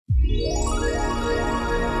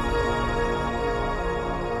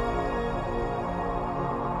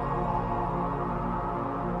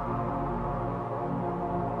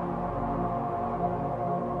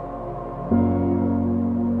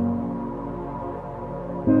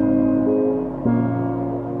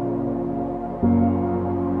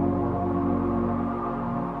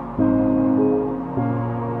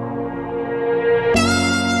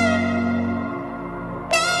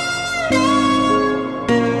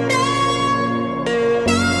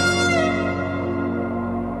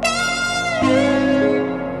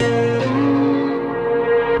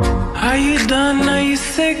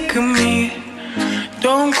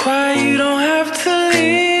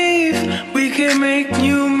make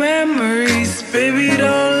new memories, baby,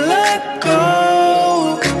 don't let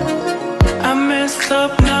go. I messed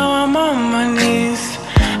up, now I'm on my knees.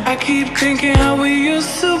 I keep thinking how we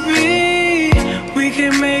used to be. We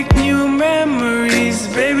can make new memories,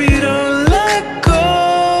 baby, don't let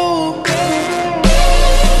go.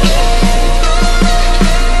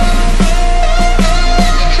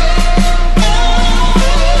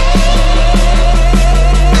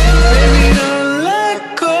 Baby, don't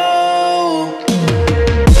let go.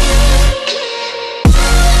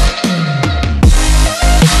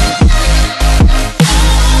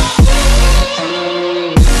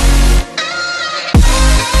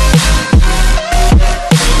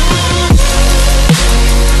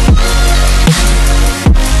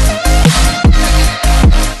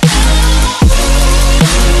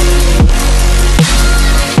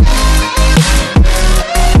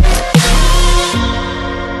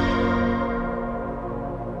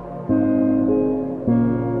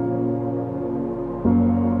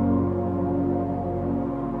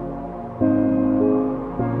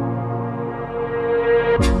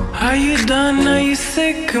 Are you done? Are you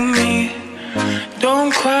sick of me?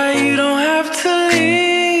 Don't cry, you don't have to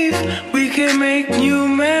leave. We can make new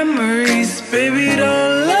memories, baby,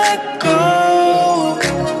 don't let go.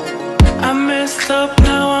 I messed up,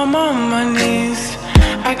 now I'm on my knees.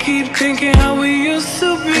 I keep thinking how we used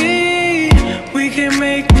to be. We can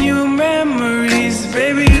make new memories,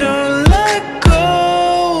 baby, don't